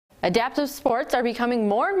Adaptive sports are becoming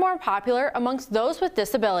more and more popular amongst those with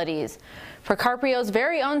disabilities. For Carpio's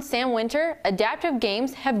very own Sam Winter, adaptive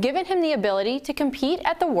games have given him the ability to compete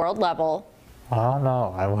at the world level. I don't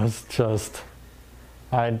know,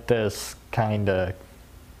 I had this kind of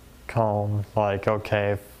calm, like,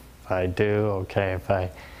 okay if I do, okay if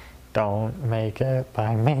I don't make it, but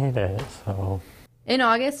I made it, so. In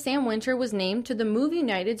August, Sam Winter was named to the Move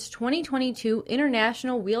United's 2022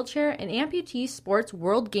 International Wheelchair and Amputee Sports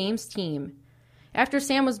World Games team. After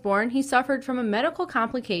Sam was born, he suffered from a medical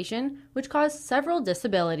complication which caused several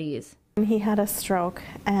disabilities. He had a stroke,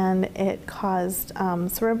 and it caused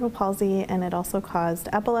cerebral palsy, and it also caused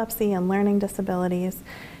epilepsy and learning disabilities.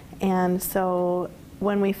 And so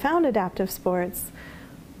when we found adaptive sports,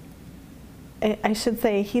 I should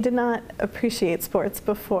say he did not appreciate sports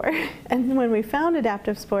before. And when we found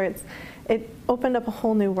adaptive sports, it opened up a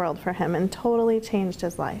whole new world for him and totally changed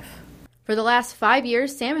his life. For the last 5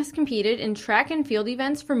 years, Sam has competed in track and field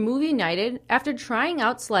events for Move United after trying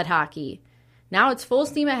out sled hockey. Now it's full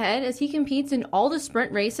steam ahead as he competes in all the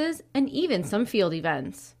sprint races and even some field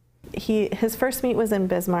events. His first meet was in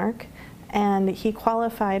Bismarck, and he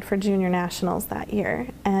qualified for junior nationals that year.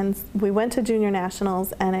 And we went to junior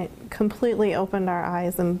nationals, and it completely opened our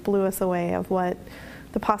eyes and blew us away of what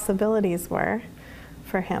the possibilities were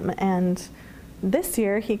for him. And this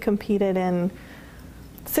year he competed in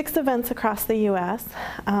 6 events across the U.S.,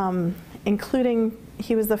 including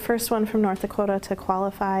he was the first one from North Dakota to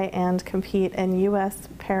qualify and compete in U.S.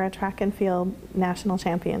 para track and field national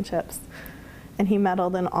championships. And he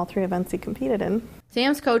medaled in all 3 events he competed in.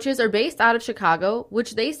 Sam's coaches are based out of Chicago,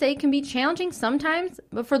 which they say can be challenging sometimes,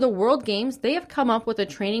 but for the World Games, they have come up with a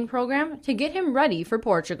training program to get him ready for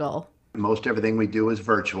Portugal. Most everything we do is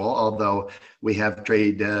virtual, although we have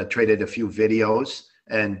traded a few videos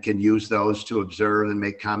and can use those to observe and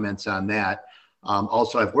make comments on that.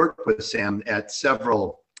 Also, I've worked with Sam at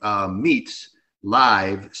several meets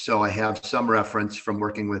live, so I have some reference from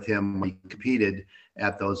working with him when he competed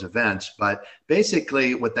at those events. But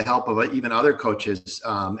basically, with the help of even other coaches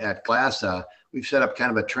at GLASA, we've set up kind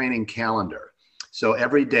of a training calendar. So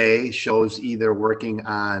every day shows either working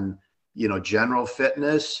on, general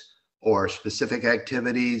fitness or specific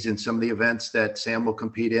activities in some of the events that Sam will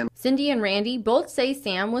compete in. Cindy and Randy both say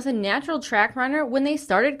Sam was a natural track runner when they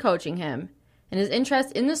started coaching him, and his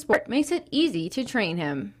interest in the sport makes it easy to train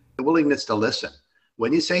him. The willingness to listen.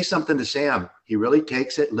 When you say something to Sam, he really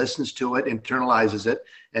takes it, listens to it, internalizes it,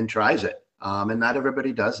 and tries it. And not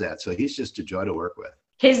everybody does that. So he's just a joy to work with.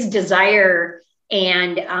 His desire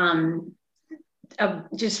and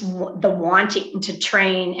just the wanting to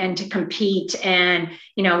train and to compete. And,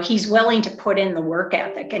 he's willing to put in the work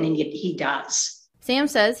ethic, and he does. Sam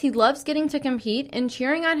says he loves getting to compete and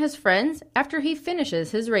cheering on his friends after he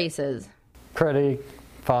finishes his races. Pretty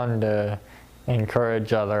fun to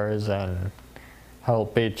encourage others and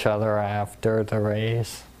help each other after the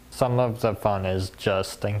race. Some of the fun is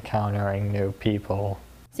just encountering new people.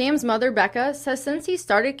 Sam's mother, Becca, says since he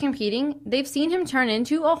started competing, they've seen him turn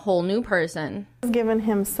into a whole new person. It's given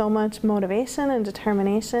him so much motivation and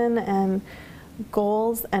determination and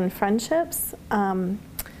goals and friendships.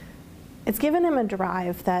 It's given him a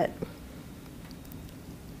drive that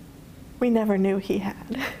we never knew he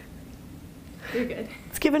had. You're good.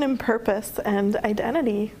 It's given him purpose and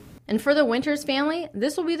identity. And for the Winters family,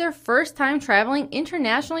 this will be their first time traveling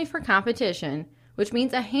internationally for competition, which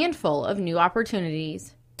means a handful of new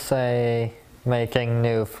opportunities. Say, making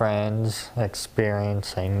new friends,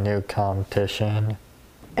 experiencing new competition.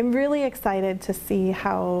 I'm really excited to see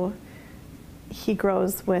how he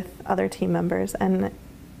grows with other team members. And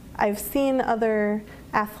I've seen other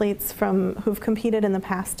athletes who've competed in the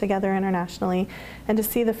past together internationally, and to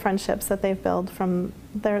see the friendships that they've built from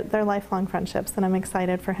their lifelong friendships, and I'm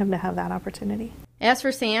excited for him to have that opportunity. As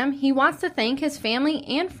for Sam, he wants to thank his family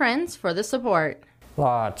and friends for the support.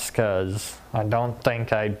 Lots, because I don't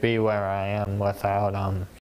think I'd be where I am without them.